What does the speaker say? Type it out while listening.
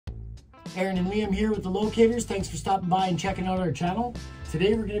Aaron and Liam here with the locators. Thanks for stopping by and checking out our channel.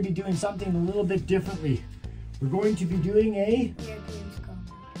 Today we're going to be doing something a little bit differently. We're going to be doing a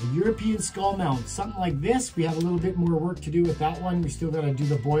European skull mount. Something like this. We have a little bit more work to do with that one. We still got to do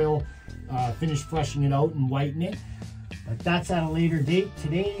the boil, finish fleshing it out and whiten it. But that's at a later date.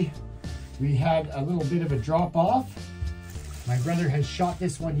 Today we had a little bit of a drop off. My brother has shot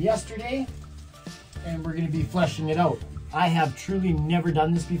this one yesterday and we're going to be fleshing it out. I have truly never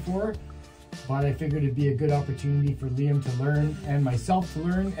done this before, but I figured it'd be a good opportunity for Liam to learn and myself to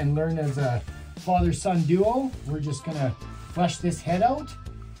learn and learn as a father-son duo. We're just going to flesh this head out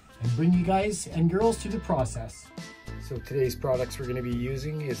and bring you guys and girls through the process. So today's products we're going to be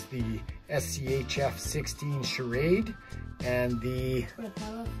using is the SCHF 16 Charade and the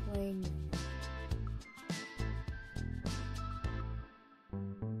Propeller Flame.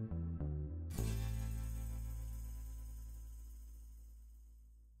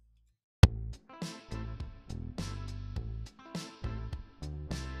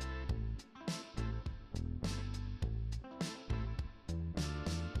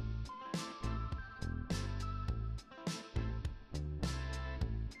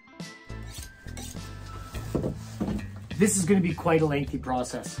 This is going to be quite a lengthy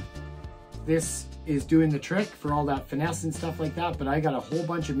process. This is doing the trick for all that finesse and stuff like that, but I got a whole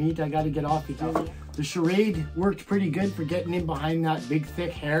bunch of meat I got to get off because the Charade worked pretty good for getting in behind that big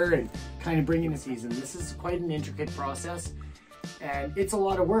thick hair and kind of bringing the season. This is quite an intricate process and it's a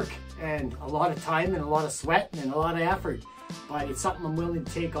lot of work and a lot of time and a lot of sweat and a lot of effort, but it's something I'm willing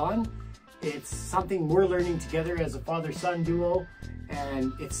to take on. It's something we're learning together as a father-son duo,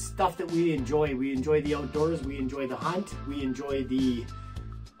 and it's stuff that we enjoy. We enjoy the outdoors, we enjoy the hunt, we enjoy the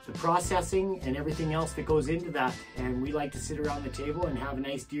processing and everything else that goes into that. And we like to sit around the table and have a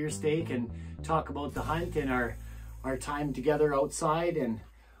nice deer steak and talk about the hunt and our time together outside and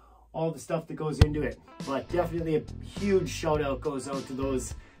all the stuff that goes into it. But definitely a huge shout out goes out to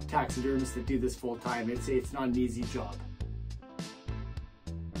those taxidermists that do this full time. It's not an easy job.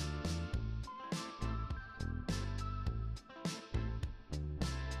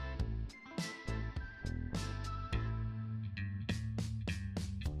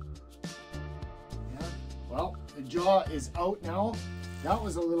 Well, the jaw is out now. That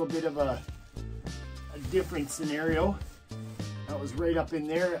was a little bit of a different scenario. That was right up in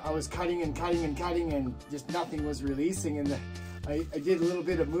there. I was cutting and cutting and cutting and just nothing was releasing. And I did a little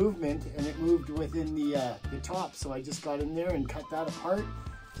bit of movement and it moved within the top. So I just got in there and cut that apart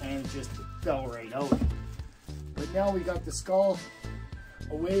and it just fell right out. But now we got the skull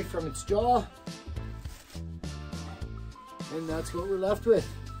away from its jaw. And that's what we're left with.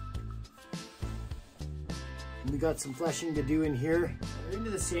 We got some fleshing to do in here. We're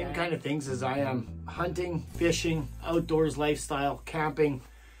into the same kind of things as I am. Hunting, fishing, outdoors lifestyle, camping.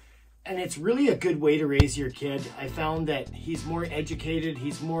 And it's really a good way to raise your kid. I found that he's more educated.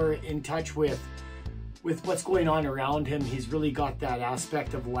 He's more in touch with what's going on around him. He's really got that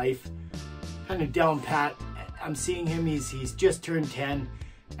aspect of life kind of down pat. I'm seeing him, he's just turned 10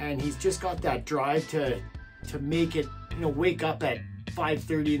 and he's just got that drive to make it, you know, wake up at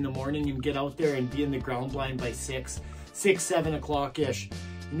 5:30 in the morning and get out there and be in the ground blind by 7 o'clock-ish.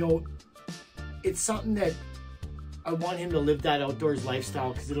 You know, it's something that I want him to live that outdoors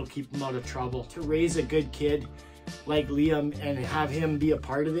lifestyle because it'll keep him out of trouble. To raise a good kid like Liam and have him be a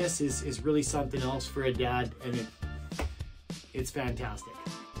part of this is really something else for a dad, and it's fantastic.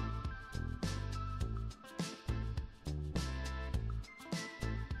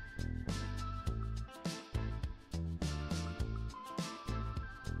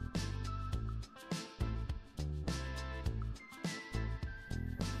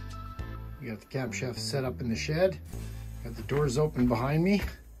 We got the camp chef set up in the shed. Got the doors open behind me.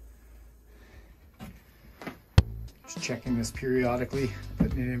 Just checking this periodically,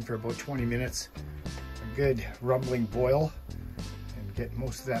 putting it in for about 20 minutes. A good rumbling boil and get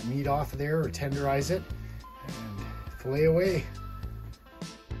most of that meat off of there or tenderize it and fillet away.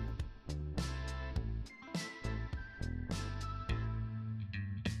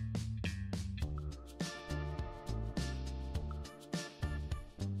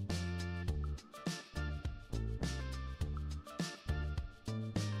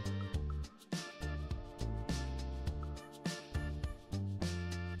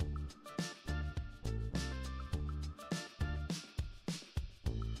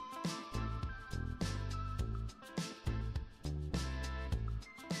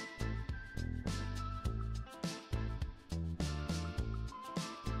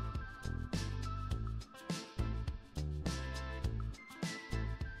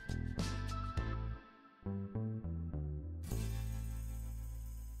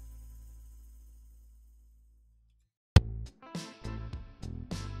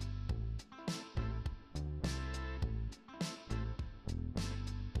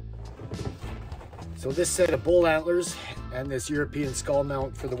 So this set of bull antlers and this European skull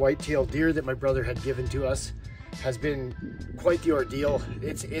mount for the white-tailed deer that my brother had given to us has been quite the ordeal.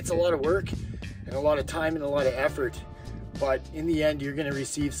 It's a lot of work and a lot of time and a lot of effort, but in the end you're going to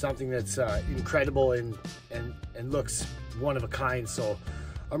receive something that's incredible and looks one of a kind. So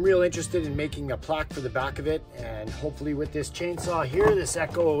I'm real interested in making a plaque for the back of it, and hopefully with this chainsaw here, this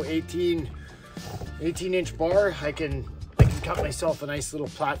Echo 18-inch bar, I can cut myself a nice little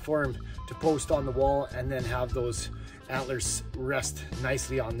platform to post on the wall and then have those antlers rest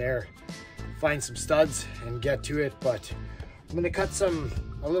nicely on there. Find some studs and get to it, but I'm gonna cut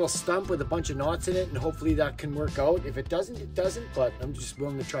a little stump with a bunch of knots in it, and hopefully that can work out. If it doesn't, it doesn't, but I'm just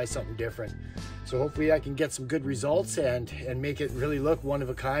willing to try something different. So hopefully I can get some good results and make it really look one of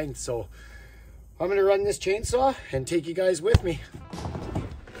a kind. So I'm gonna run this chainsaw and take you guys with me.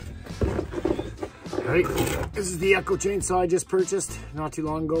 All right, this is the Echo chainsaw I just purchased not too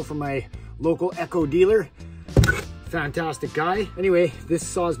long ago from my local Echo dealer. Fantastic guy. Anyway, this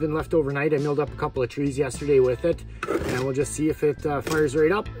saw's been left overnight. I milled up a couple of trees yesterday with it, and we'll just see if it fires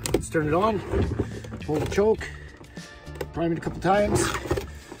right up. Let's turn it on, hold the choke, prime it a couple times.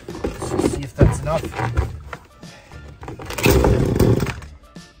 Let's just see if that's enough.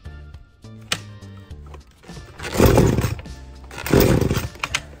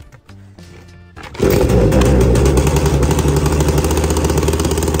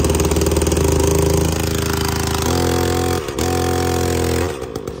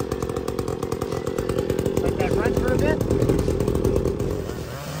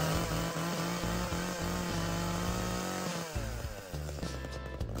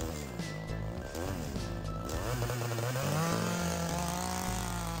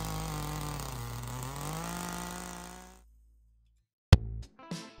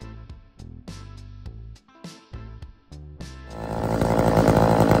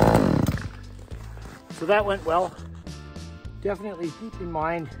 So that went well. Definitely keep in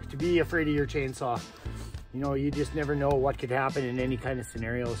mind to be afraid of your chainsaw. You know, you just never know what could happen in any kind of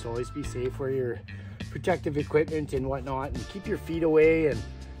scenario. So always be safe, wear your protective equipment and whatnot, and keep your feet away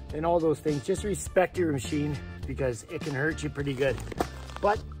and all those things. Just respect your machine because it can hurt you pretty good.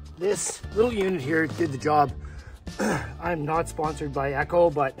 But this little unit here did the job. I'm not sponsored by Echo,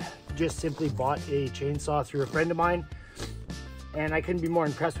 but just simply bought a chainsaw through a friend of mine, and I couldn't be more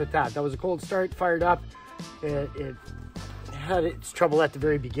impressed with that. That was a cold start, fired up. It had its trouble at the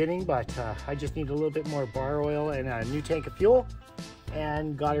very beginning, but I just need a little bit more bar oil and a new tank of fuel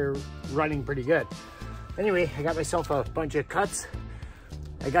and got her running pretty good. Anyway, I got myself a bunch of cuts.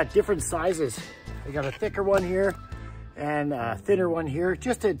 I got different sizes. I got a thicker one here and a thinner one here,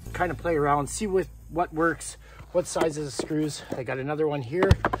 just to kind of play around, see what works, what sizes of screws. I got another one here,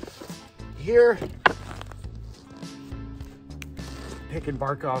 pick and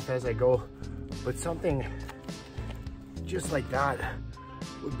bark off as I go, but something just like that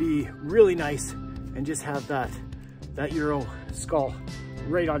would be really nice, and just have that Euro skull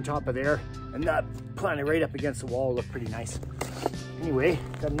right on top of there, and that planted right up against the wall look pretty nice. Anyway,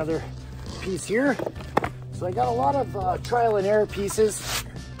 got another piece here. So I got a lot of trial and error pieces,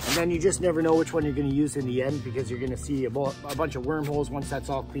 and then you just never know which one you're going to use in the end, because you're going to see a bunch of wormholes once that's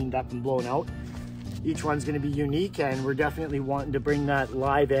all cleaned up and blown out. Each one's going to be unique, and we're definitely wanting to bring that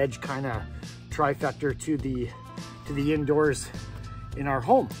live edge kind of trifecta to the indoors in our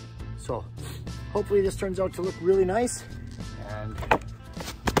home. So hopefully this turns out to look really nice, and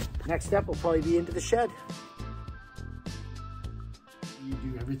next step will probably be into the shed. You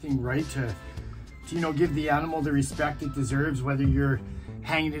do everything right to you know, give the animal the respect it deserves, whether you're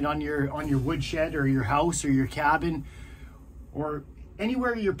hanging it on your woodshed or your house or your cabin or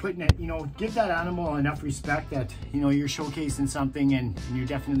anywhere you're putting it. You know, give that animal enough respect that, you know, you're showcasing something, and you're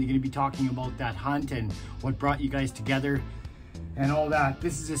definitely going to be talking about that hunt and what brought you guys together and all that.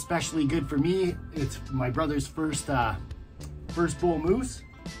 This is especially good for me. It's my brother's first bull moose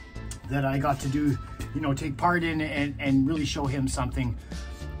that I got to do, you know, take part in and really show him something,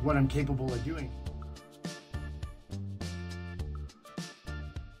 what I'm capable of doing.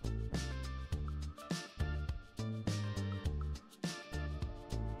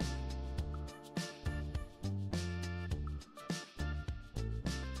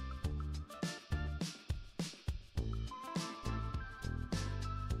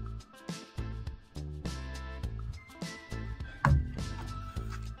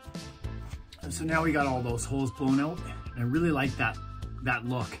 So now we got all those holes blown out, and I really like that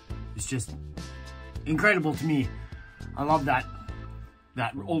look. It's just incredible to me. I love that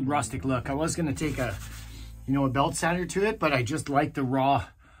old rustic look. I was gonna take a belt sander to it, but I just like the raw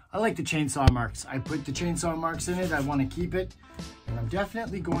I like the chainsaw marks. I put the chainsaw marks in it. I want to keep it. And I'm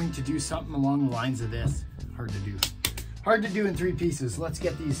definitely going to do something along the lines of this. Hard to do. Hard to do in 3 pieces. Let's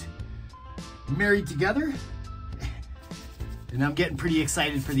get these married together. And I'm getting pretty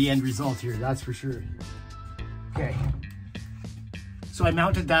excited for the end result here, that's for sure. Okay. So I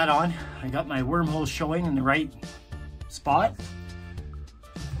mounted that on. I got my wormholes showing in the right spot.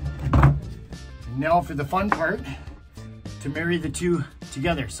 And now for the fun part, to marry the two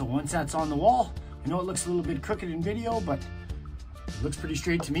together. So once that's on the wall, I know it looks a little bit crooked in video, but it looks pretty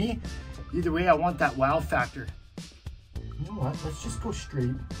straight to me. Either way, I want that wow factor. You know what, let's just go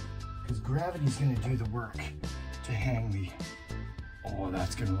straight, because gravity's gonna do the work to hang the, oh,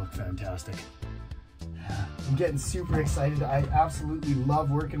 that's gonna look fantastic. I'm getting super excited. I absolutely love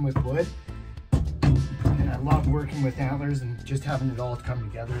working with wood. And I love working with antlers and just having it all come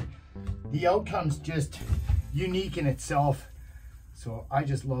together. The outcome's just unique in itself. So I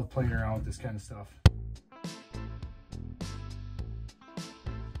just love playing around with this kind of stuff.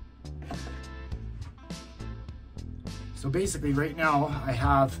 So basically right now I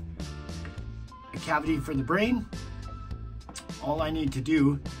have a cavity for the brain. All I need to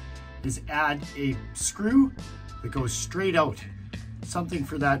do is add a screw that goes straight out. Something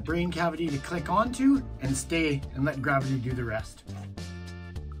for that brain cavity to click onto and stay and let gravity do the rest.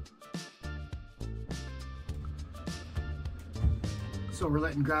 So we're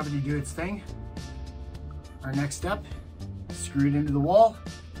letting gravity do its thing. Our next step, screw it into the wall,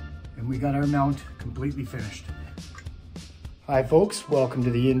 and we got our mount completely finished. Hi folks, welcome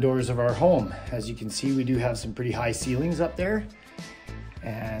to the indoors of our home. As you can see, we do have some pretty high ceilings up there.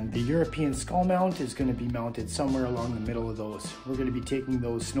 And the European skull mount is going to be mounted somewhere along the middle of those. We're going to be taking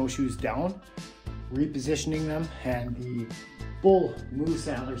those snowshoes down, repositioning them, and the bull moose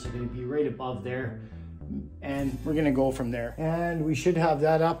antlers are going to be right above there. And we're going to go from there. And we should have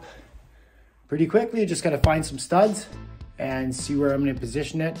that up pretty quickly. Just got to find some studs and see where I'm going to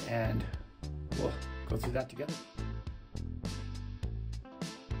position it, and we'll go through that together.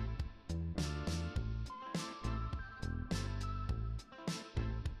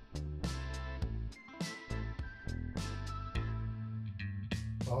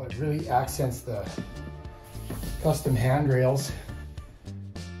 Well, it really accents the custom handrails.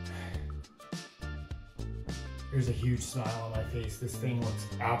 There's a huge smile on my face. This thing looks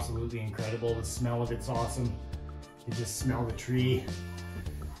absolutely incredible. The smell of it's awesome. You just smell the tree.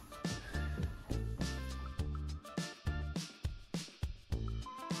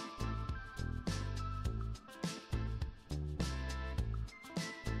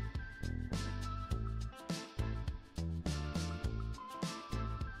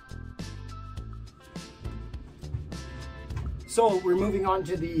 So we're moving on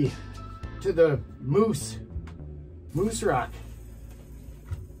to the moose rack.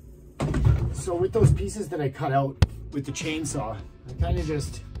 So with those pieces that I cut out with the chainsaw, I kind of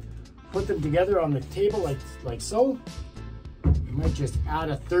just put them together on the table like so. I might just add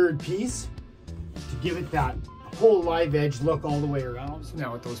a third piece to give it that whole live edge look all the way around. So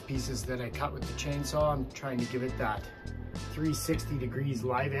now with those pieces that I cut with the chainsaw, I'm trying to give it that 360 degrees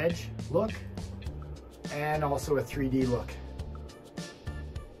live edge look and also a 3D look.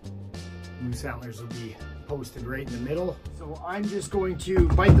 Moose antlers will be posted right in the middle. So I'm just going to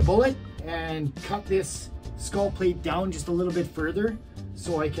bite the bullet and cut this skull plate down just a little bit further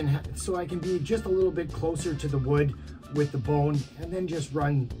so I can be just a little bit closer to the wood with the bone, and then just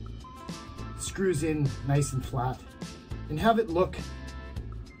run screws in nice and flat and have it look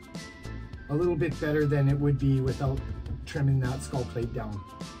a little bit better than it would be without trimming that skull plate down.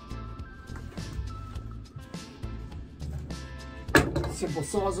 Simple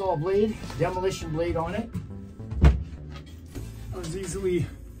Sawzall blade, demolition blade on it. I was easily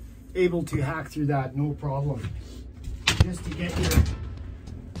able to hack through that, no problem. Just to get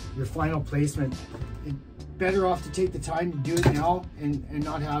your final placement. It's better off to take the time to do it now and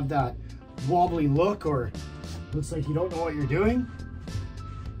not have that wobbly look or looks like you don't know what you're doing,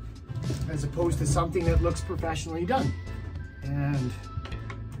 as opposed to something that looks professionally done. And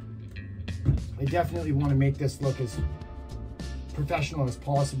I definitely want to make this look as professional as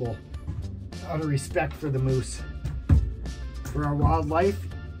possible, out of respect for the moose, for our wildlife,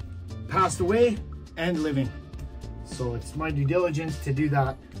 passed away and living. So it's my due diligence to do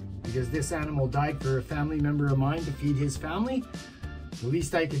that, because this animal died for a family member of mine to feed his family. The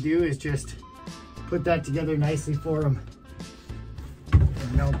least I could do is just put that together nicely for him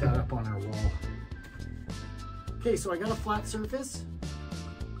and mount that up on our wall. Okay, so I got a flat surface.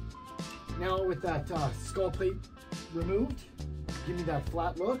 Now with that skull plate removed, give me that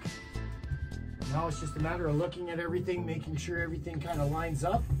flat look. Now it's just a matter of looking at everything, making sure everything kind of lines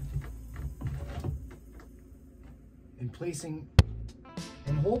up. and placing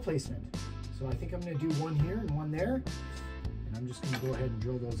and hole placement. So I think I'm going to do one here and one there, and I'm just going to go ahead and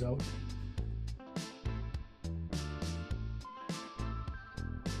drill those out.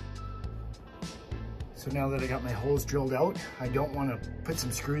 So now that I got my holes drilled out, I don't want to put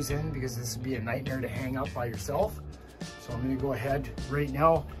some screws in because this would be a nightmare to hang up by yourself. So I'm going to go ahead right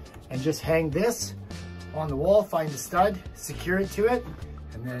now and just hang this on the wall, find a stud, secure it to it,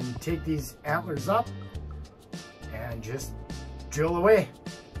 and then take these antlers up and just drill away.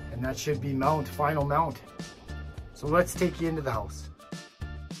 And that should be final mount. So let's take you into the house.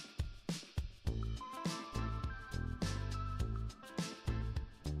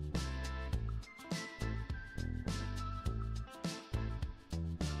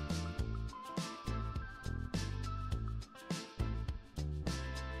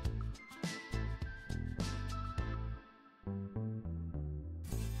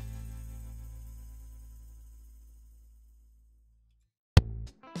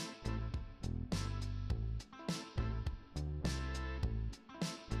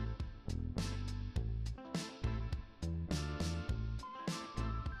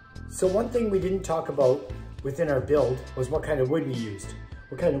 So one thing we didn't talk about within our build was what kind of wood we used.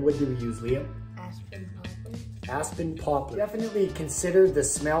 What kind of wood did we use, Liam? Aspen poplar. Aspen poplar. Definitely consider the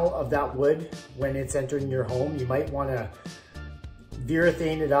smell of that wood when it's entering your home. You might want to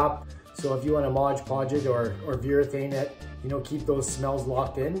virathane it up. So if you want to Mod Podge it or virathane it, you know, keep those smells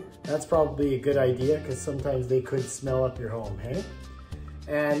locked in. That's probably a good idea because sometimes they could smell up your home, hey?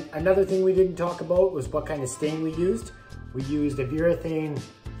 And another thing we didn't talk about was what kind of stain we used. We used a virathane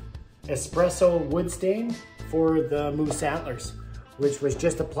espresso wood stain for the moose antlers, which was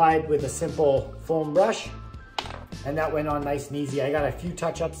just applied with a simple foam brush, and that went on nice and easy. I got a few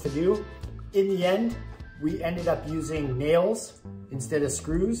touch-ups to do. In the end, we ended up using nails instead of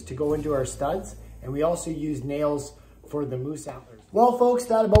screws to go into our studs, and we also used nails for the moose antlers. Well folks,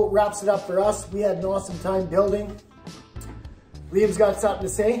 that about wraps it up for us. We had an awesome time building. Liam's got something to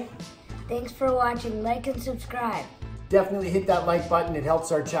say. Thanks for watching. Like and subscribe. Definitely hit that like button, it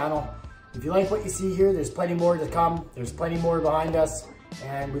helps our channel. If you like what you see here, there's plenty more to come. There's plenty more behind us,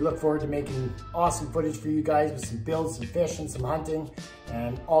 and we look forward to making awesome footage for you guys with some builds, some fishing, some hunting,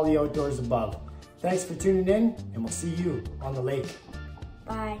 and all the outdoors above. Thanks for tuning in, and we'll see you on the lake.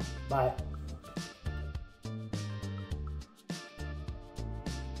 Bye. Bye.